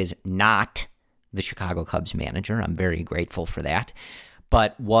Girardi, who is not the Chicago Cubs manager. I'm very grateful for that,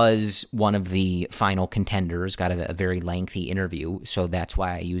 but was one of the final contenders, got a very lengthy interview, so that's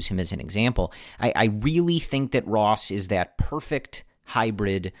why I use him as an example. I really think that Ross is that perfect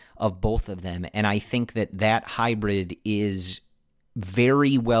hybrid of both of them, and I think that hybrid is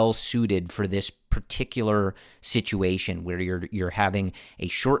very well suited for this particular situation where you're having a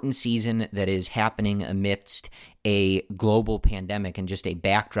shortened season that is happening amidst a global pandemic and just a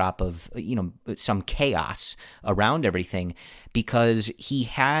backdrop of some chaos around everything, because he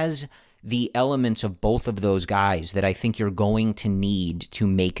has the elements of both of those guys that I think you're going to need to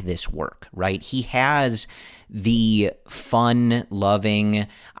make this work, right? He has the fun loving,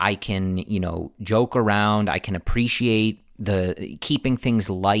 I can joke around, I can appreciate the keeping things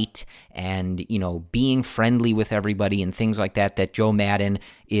light and, being friendly with everybody and things like that Joe Maddon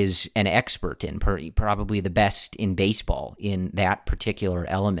is an expert in, probably the best in baseball in that particular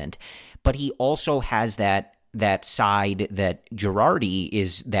element. But he also has that side that Girardi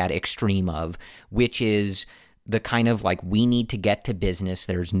is that extreme of, which is the kind of like, we need to get to business.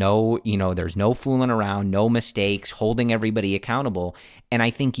 There's no fooling around, no mistakes, holding everybody accountable. And I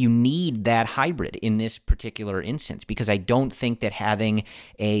think you need that hybrid in this particular instance, because I don't think that having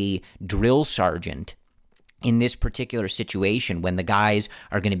a drill sergeant in this particular situation, when the guys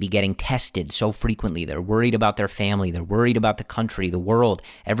are going to be getting tested so frequently, they're worried about their family, they're worried about the country, the world,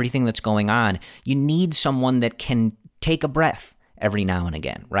 everything that's going on, you need someone that can take a breath every now and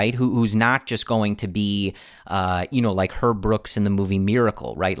again, right? Who's not just going to be, like Herb Brooks in the movie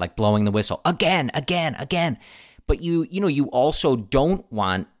Miracle, right? Like blowing the whistle again. But you also don't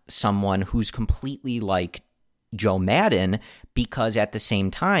want someone who's completely like Joe Maddon, because at the same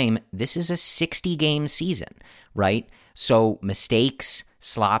time, this is a 60-game season, right? So mistakes,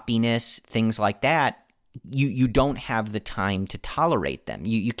 sloppiness, things like that, you don't have the time to tolerate them.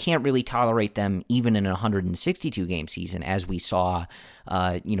 You can't really tolerate them even in a 162-game season, as we saw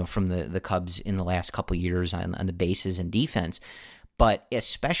from the Cubs in the last couple of years on the bases and defense. But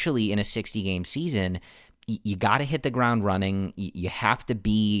especially in a 60-game season, you got to hit the ground running. You have to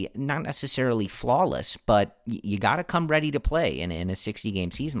be not necessarily flawless, but you got to come ready to play in a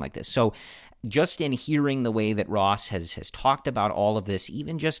 60-game season like this. So just in hearing the way that Ross has talked about all of this,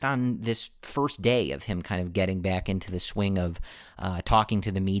 even just on this first day of him kind of getting back into the swing of talking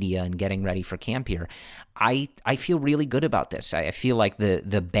to the media and getting ready for camp here, I feel really good about this. I feel like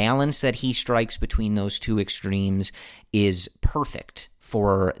the balance that he strikes between those two extremes is perfect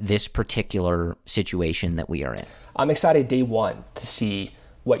for this particular situation that we are in. I'm excited day one to see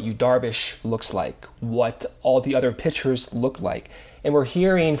what Yu Darvish looks like, what all the other pitchers look like. And we're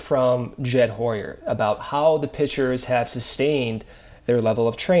hearing from Jed Hoyer about how the pitchers have sustained their level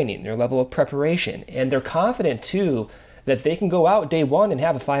of training, their level of preparation, and they're confident too that they can go out day one and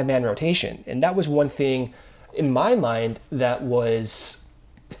have a 5-man rotation. And that was one thing in my mind that was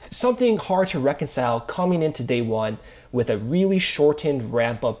something hard to reconcile coming into day one with a really shortened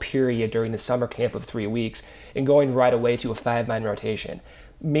ramp-up period during the summer camp of 3 weeks and going right away to a 5-man rotation.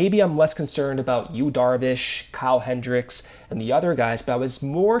 Maybe I'm less concerned about Yu Darvish, Kyle Hendricks, and the other guys, but I was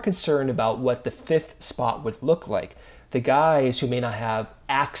more concerned about what the 5th spot would look like. The guys who may not have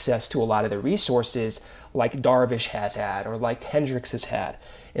access to a lot of the resources like Darvish has had or like Hendricks has had.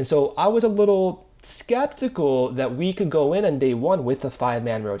 And so I was a little skeptical that we could go in on day one with a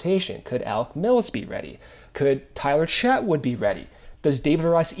 5-man rotation. Could Alec Mills be ready? Could Tyler Chatwood be ready? Does David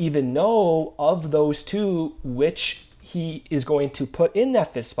Ross even know of those two which he is going to put in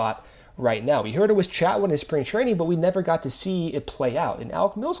that 5th spot right now? We heard it was Chatwood in spring training, but we never got to see it play out. And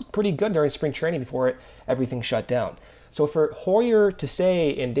Alec Mills looked pretty good during spring training before everything shut down. So for Hoyer to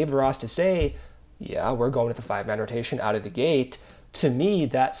say and David Ross to say, yeah, we're going with the 5-man rotation out of the gate, to me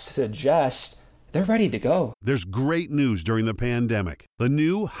that suggests they're ready to go. There's great news during the pandemic. The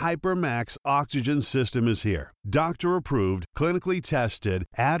new HyperMax oxygen system is here. Doctor-approved, clinically tested,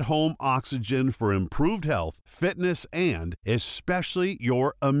 at-home oxygen for improved health, fitness, and especially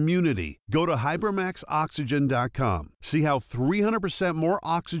your immunity. Go to hypermaxoxygen.com. See how 300% more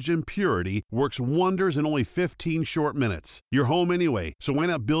oxygen purity works wonders in only 15 short minutes. You're home anyway, so why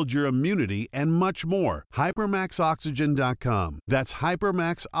not build your immunity and much more? hypermaxoxygen.com. That's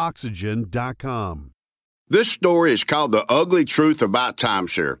hypermaxoxygen.com. This story is called The Ugly Truth About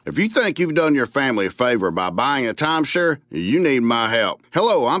Timeshare. If you think you've done your family a favor by buying a timeshare, you need my help.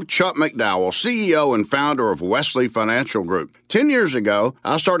 Hello, I'm Chuck McDowell, CEO and founder of Wesley Financial Group. 10 years ago,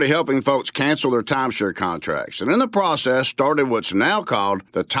 I started helping folks cancel their timeshare contracts, and in the process started what's now called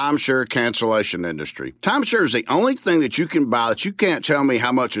the timeshare cancellation industry. Timeshare is the only thing that you can buy that you can't tell me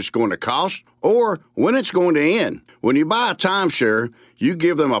how much it's going to cost or when it's going to end. When you buy a timeshare, you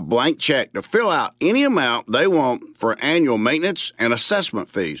give them a blank check to fill out any amount they want for annual maintenance and assessment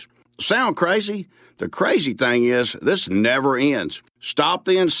fees. Sound crazy? The crazy thing is, this never ends. Stop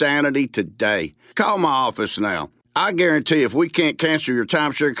the insanity today. Call my office now. I guarantee if we can't cancel your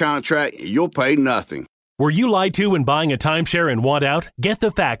timeshare contract, you'll pay nothing. Were you lied to when buying a timeshare and want out? Get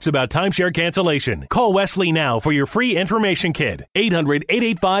the facts about timeshare cancellation. Call Wesley now for your free information kit.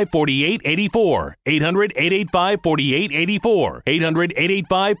 800-885-4884. 800-885-4884.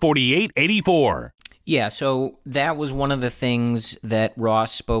 800-885-4884. Yeah, so that was one of the things that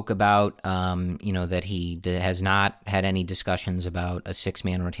Ross spoke about, that he has not had any discussions about a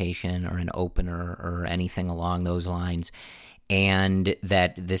 6-man rotation or an opener or anything along those lines. And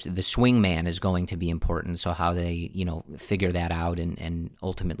that the swing man is going to be important. So how they, figure that out and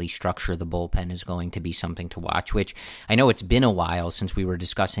ultimately structure the bullpen is going to be something to watch, which I know it's been a while since we were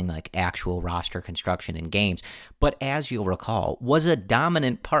discussing like actual roster construction in games, but as you'll recall, was a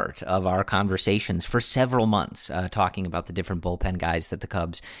dominant part of our conversations for several months, talking about the different bullpen guys that the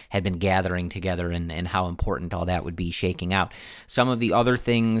Cubs had been gathering together and how important all that would be shaking out. Some of the other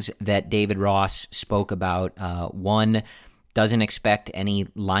things that David Ross spoke about, one, doesn't expect any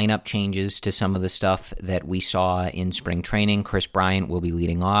lineup changes to some of the stuff that we saw in spring training. Chris Bryant will be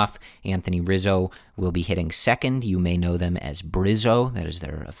leading off. Anthony Rizzo will be hitting second. You may know them as Brizzo. That is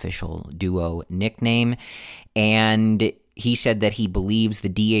their official duo nickname. And he said that he believes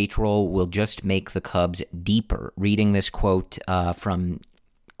the DH role will just make the Cubs deeper. Reading this quote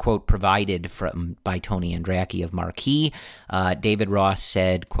provided by Tony Andracki of Marquee, David Ross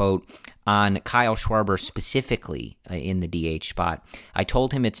said, quote, on Kyle Schwarber specifically in the DH spot. I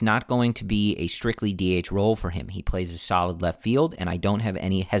told him it's not going to be a strictly DH role for him. He plays a solid left field, and I don't have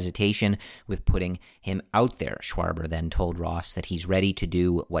any hesitation with putting him out there. Schwarber then told Ross that he's ready to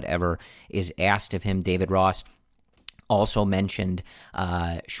do whatever is asked of him. David Ross also mentioned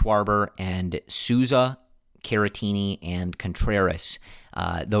Schwarber and Souza, Caratini, and Contreras.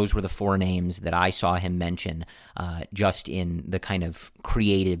 Those were the four names that I saw him mention just in the kind of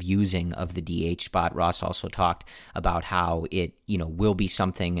creative using of the DH spot. Ross also talked about how it, will be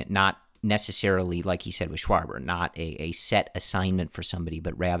something not necessarily, like he said with Schwarber, not a set assignment for somebody,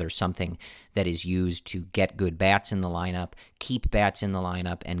 but rather something that is used to get good bats in the lineup, keep bats in the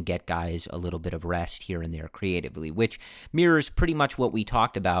lineup, and get guys a little bit of rest here and there creatively, which mirrors pretty much what we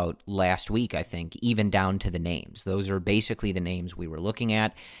talked about last week, I think, even down to the names. Those are basically the names we were looking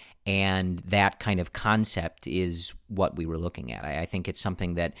at, and that kind of concept is what we were looking at. I think it's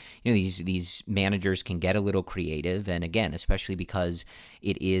something that these managers can get a little creative, and again, especially because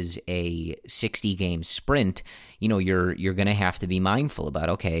it is a 60-game sprint, you're going to have to be mindful about,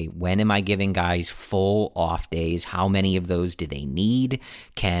 okay, when am I giving guys full off days? How many of those do they need?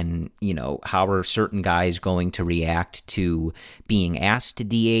 How are certain guys going to react to being asked to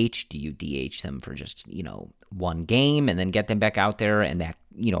DH? Do you DH them for just, one game and then get them back out there, and that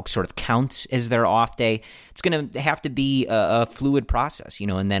sort of counts as their off day? It's going to have to be a fluid process,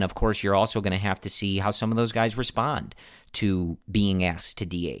 and then of course you're also going to have to see how some of those guys respond to being asked to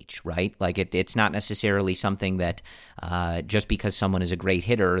DH, right? Like it's not necessarily something that just because someone is a great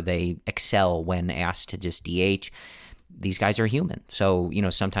hitter, they excel when asked to just DH. These guys are human. So,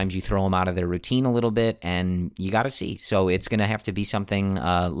 sometimes you throw them out of their routine a little bit, and you got to see. So it's going to have to be something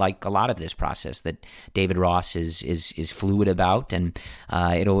like a lot of this process that David Ross is fluid about. And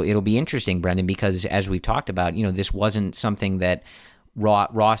it'll be interesting, Brendan, because as we've talked about, this wasn't something that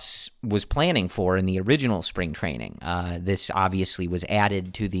Ross was planning for in the original spring training. This obviously was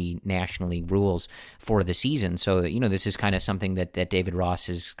added to the National League rules for the season. So, this is kind of something that David Ross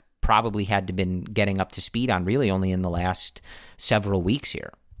is probably had to been getting up to speed on really only in the last several weeks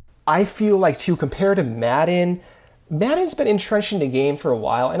here. I feel like, too, compared to Madden's been entrenched in the game for a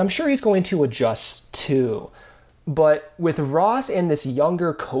while, and I'm sure he's going to adjust too. But with Ross and this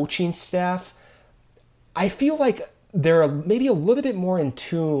younger coaching staff, I feel like they're maybe a little bit more in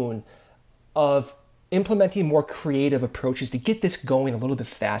tune of implementing more creative approaches to get this going a little bit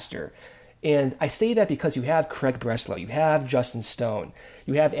faster. And I say that because you have Craig Breslow, you have Justin Stone,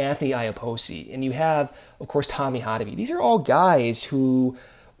 you have Anthony Iapoce, and you have, of course, Tommy Hotovy. These are all guys who,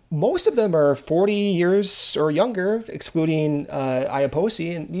 most of them are 40 years or younger, excluding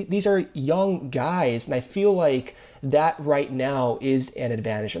Iapoce, and these are young guys, and I feel like that right now is an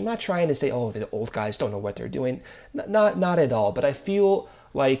advantage. I'm not trying to say, the old guys don't know what they're doing. Not at all, but I feel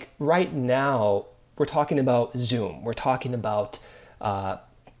like right now we're talking about Zoom. We're talking about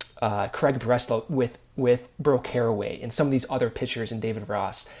Craig Breslow with Burl Carraway and some of these other pitchers and David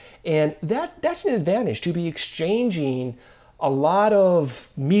Ross. And that's an advantage, to be exchanging a lot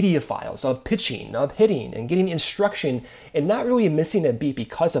of media files of pitching, of hitting, and getting instruction, and not really missing a beat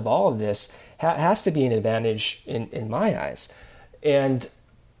because of all of this has to be an advantage in my eyes. And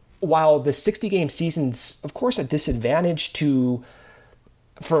while the 60-game season's, of course, a disadvantage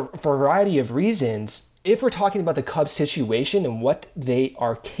for a variety of reasons, if we're talking about the Cubs situation and what they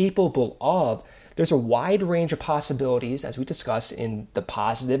are capable of, there's a wide range of possibilities, as we discussed, in the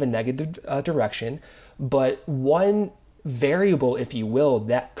positive and negative direction. But one variable, if you will,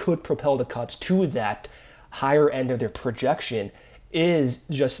 that could propel the Cubs to that higher end of their projection is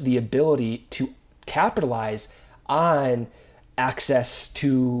just the ability to capitalize on access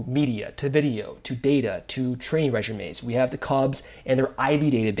to media, to video, to data, to training resumes. We have the Cubs and their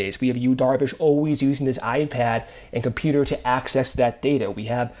Ivy database. We have Yu Darvish always using his iPad and computer to access that data. We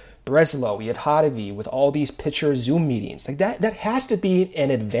have Breslow, we have Hotovy with all these pitcher Zoom meetings. Like that has to be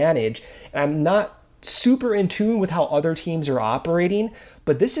an advantage. And I'm not super in tune with how other teams are operating,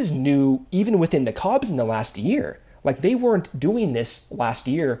 but this is new even within the Cubs in the last year. Like they weren't doing this last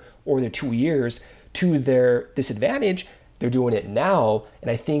year or the 2 years to their disadvantage. They're doing it now, and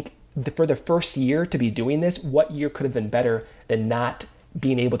I think for the first year to be doing this, what year could have been better than not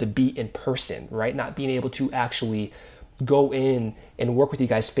being able to be in person, right? Not being able to actually go in and work with you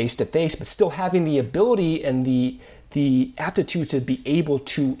guys face to face, but still having the ability and the aptitude to be able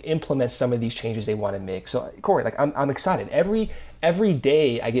to implement some of these changes they want to make. So Corey, like I'm excited. Every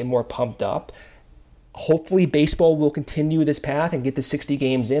day I get more pumped up. Hopefully baseball will continue this path and get the 60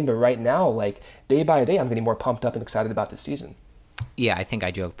 games in, but right now, like day by day, I'm getting more pumped up and excited about this season. Yeah, I think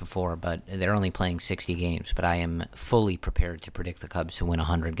I joked before, but they're only playing 60 games. But I am fully prepared to predict the Cubs to win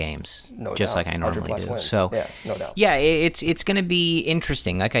 100 games, just like I normally do. Wins. So, yeah, no doubt. Yeah, it's going to be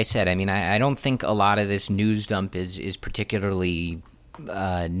interesting. Like I said, I mean, I don't think a lot of this news dump is particularly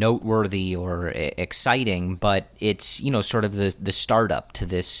noteworthy or exciting, but it's sort of the startup to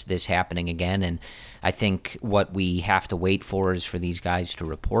this happening again. And I think what we have to wait for is for these guys to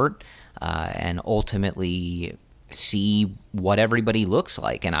report and ultimately see what everybody looks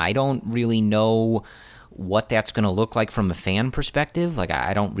like. And I don't really know what that's going to look like from a fan perspective. Like,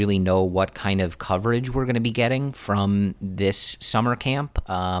 I don't really know what kind of coverage we're going to be getting from this summer camp.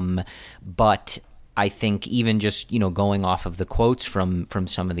 But I think even just, going off of the quotes from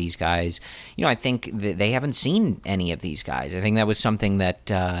some of these guys, I think that they haven't seen any of these guys. I think that was something that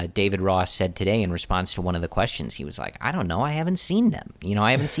David Ross said today in response to one of the questions. He was like, I don't know, I haven't seen them.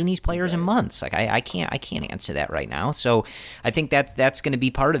 I haven't seen these players in months. Like, I can't answer that right now. So I think that's going to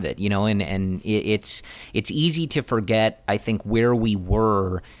be part of it, and it's easy to forget, I think, where we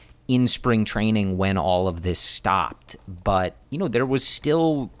were in spring training when all of this stopped. But, there was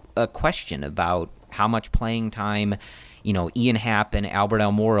still a question about how much playing time, Ian Happ and Albert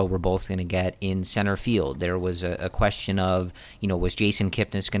Almora were both going to get in center field. There was a question of, was Jason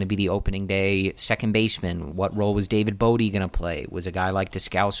Kipnis going to be the opening day second baseman? What role was David Bodie going to play? Was a guy like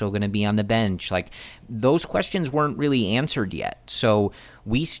Descalso going to be on the bench? Like, those questions weren't really answered yet. So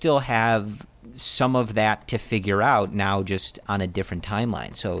we still have some of that to figure out now, just on a different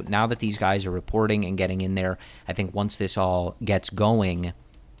timeline. So now that these guys are reporting and getting in there, I think once this all gets going,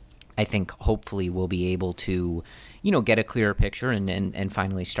 I think hopefully we'll be able to, get a clearer picture and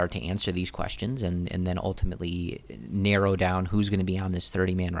finally start to answer these questions and then ultimately narrow down who's going to be on this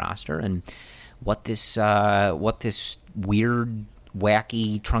 30-man roster and what this weird,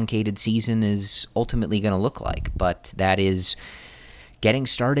 wacky, truncated season is ultimately going to look like. But that is getting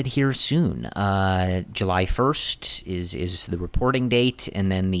started here soon. July 1st is the reporting date,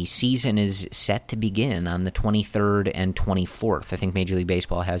 and then the season is set to begin on the 23rd and 24th. I think Major League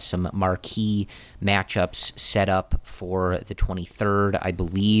Baseball has some marquee matchups set up for the 23rd. I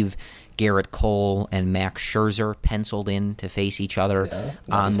believe Garrett Cole and Max Scherzer penciled in to face each other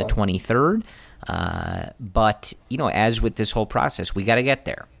on the 23rd. But, as with this whole process, we got to get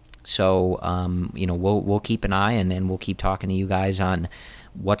there. So, we'll keep an eye and we'll keep talking to you guys on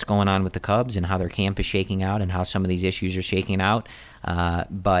what's going on with the Cubs and how their camp is shaking out and how some of these issues are shaking out.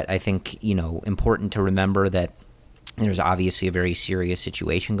 But I think, important to remember that there's obviously a very serious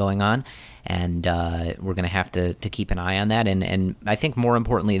situation going on, and we're going to have to keep an eye on that. And I think more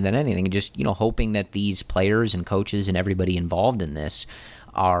importantly than anything, just, hoping that these players and coaches and everybody involved in this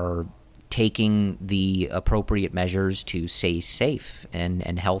are taking the appropriate measures to stay safe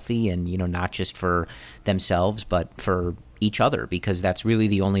and healthy and, not just for themselves, but for each other, because that's really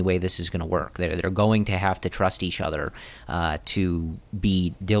the only way this is going to work. They're going to have to trust each other to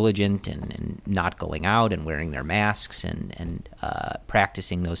be diligent and not going out and wearing their masks and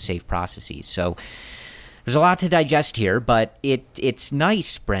practicing those safe processes. So there's a lot to digest here, but it's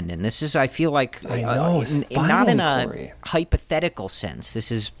nice, Brendan. This is, I feel like, not in a hypothetical sense.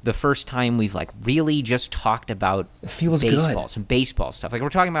 This is the first time we've really just talked about baseball, some baseball stuff. Like, we're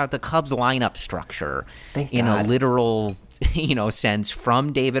talking about the Cubs lineup structure in a literal, sense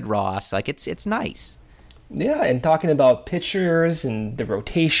from David Ross. Like, it's nice. Yeah, and talking about pitchers and the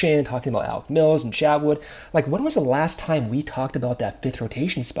rotation, talking about Alec Mills and Chatwood. Like, when was the last time we talked about that fifth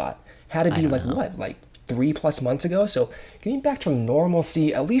rotation spot? Had to be 3+ months ago. So getting back to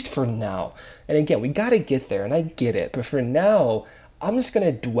normalcy, at least for now. And again, we got to get there, and I get it. But for now, I'm just going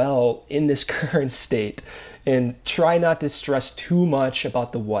to dwell in this current state and try not to stress too much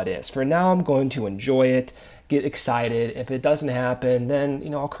about the what is. For now, I'm going to enjoy it, get excited. If it doesn't happen, then,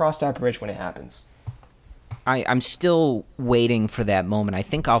 I'll cross that bridge when it happens. I'm still waiting for that moment. I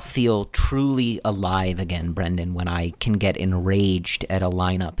think I'll feel truly alive again, Brendan, when I can get enraged at a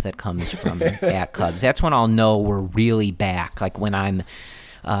lineup that comes from at Cubs. That's when I'll know we're really back, like when I'm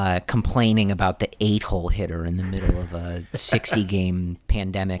complaining about the 8-hole hitter in the middle of a 60-game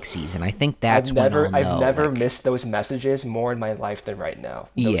pandemic season. I think that's when I'll know. I've never missed those messages more in my life than right now.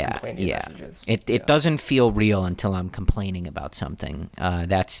 Those complaining messages. It doesn't feel real until I'm complaining about something.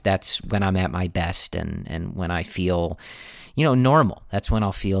 That's when I'm at my best and when I feel, normal. That's when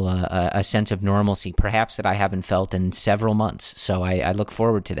I'll feel a sense of normalcy, perhaps that I haven't felt in several months. So I look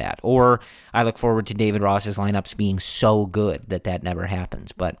forward to that. Or I look forward to David Ross's lineups being so good that never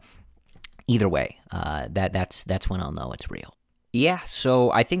happens. But either way, that's when I'll know it's real. Yeah,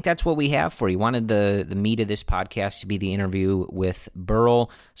 so I think that's what we have for you. Wanted the meat of this podcast to be the interview with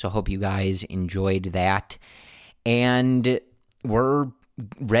Burl, so hope you guys enjoyed that. And we're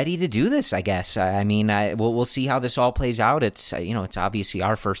ready to do this, I guess. I mean, we'll see how this all plays out. It's it's obviously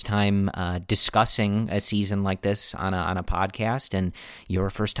our first time discussing a season like this on a podcast, and your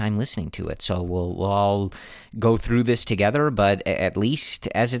first time listening to it. So we'll all go through this together. But at least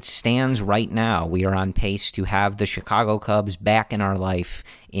as it stands right now, we are on pace to have the Chicago Cubs back in our life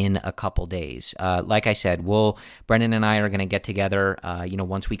in a couple days. Like I said, Brendan and I are going to get together,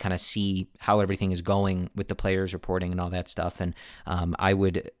 once we kind of see how everything is going with the players reporting and all that stuff. And I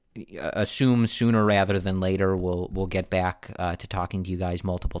would assume sooner rather than later we'll get back to talking to you guys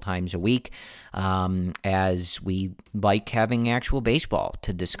multiple times a week, as we like having actual baseball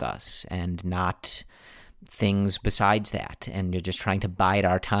to discuss and not things besides that, and you're just trying to bide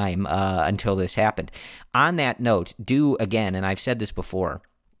our time until this happened. On that note, again, and I've said this before,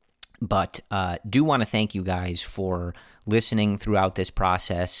 but do want to thank you guys for listening throughout this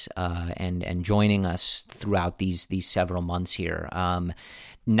process and joining us throughout these several months here.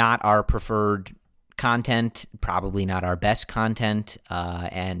 Not our preferred content, probably not our best content,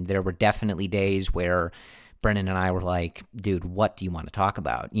 and there were definitely days where Brendan and I were like, dude, what do you want to talk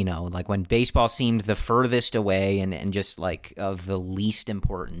about? Like when baseball seemed the furthest away and just like of the least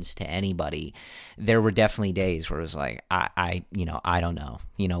importance to anybody, there were definitely days where it was like, I don't know,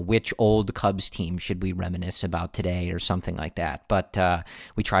 which old Cubs team should we reminisce about today or something like that. But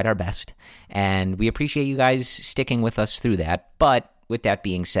we tried our best, and we appreciate you guys sticking with us through that. But with that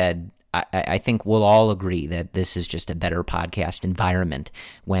being said, I think we'll all agree that this is just a better podcast environment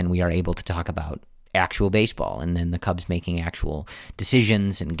when we are able to talk about actual baseball, and then the Cubs making actual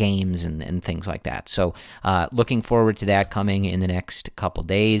decisions and games and things like that. So looking forward to that coming in the next couple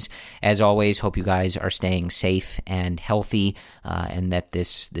days. As always, hope you guys are staying safe and healthy, and that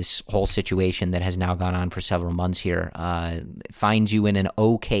this whole situation that has now gone on for several months here finds you in an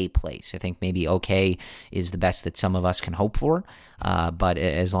okay place. I think maybe okay is the best that some of us can hope for, but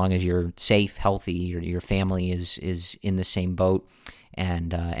as long as you're safe, healthy, your family is in the same boat,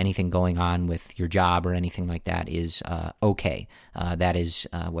 and anything going on with your job or anything like that is okay. That is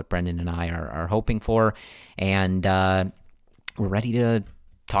what Brendan and I are hoping for, and we're ready to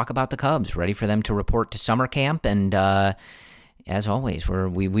talk about the Cubs, ready for them to report to summer camp, and as always,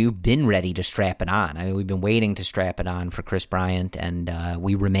 we've been ready to strap it on. I mean, we've been waiting to strap it on for Chris Bryant, and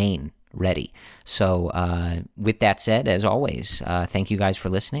we remain ready. So with that said, as always, thank you guys for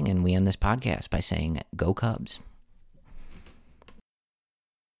listening, and we end this podcast by saying, go Cubs.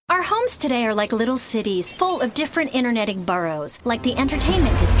 Our homes today are like little cities full of different interneting boroughs, like the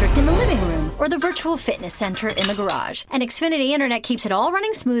entertainment district in the living room or the virtual fitness center in the garage. And Xfinity Internet keeps it all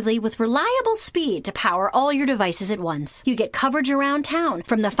running smoothly with reliable speed to power all your devices at once. You get coverage around town,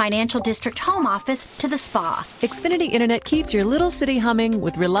 from the financial district home office to the spa. Xfinity Internet keeps your little city humming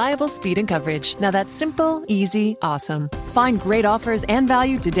with reliable speed and coverage. Now that's simple, easy, awesome. Find great offers and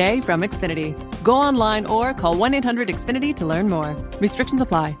value today from Xfinity. Go online or call 1-800-XFINITY to learn more. Restrictions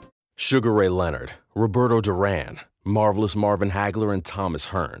apply. Sugar Ray Leonard, Roberto Duran, Marvelous Marvin Hagler, and Thomas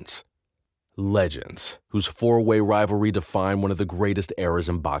Hearns. Legends, whose four-way rivalry defined one of the greatest eras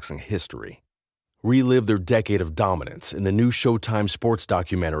in boxing history. Relive their decade of dominance in the new Showtime sports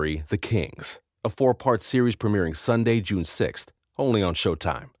documentary, The Kings, a 4-part series premiering Sunday, June 6th, only on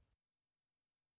Showtime.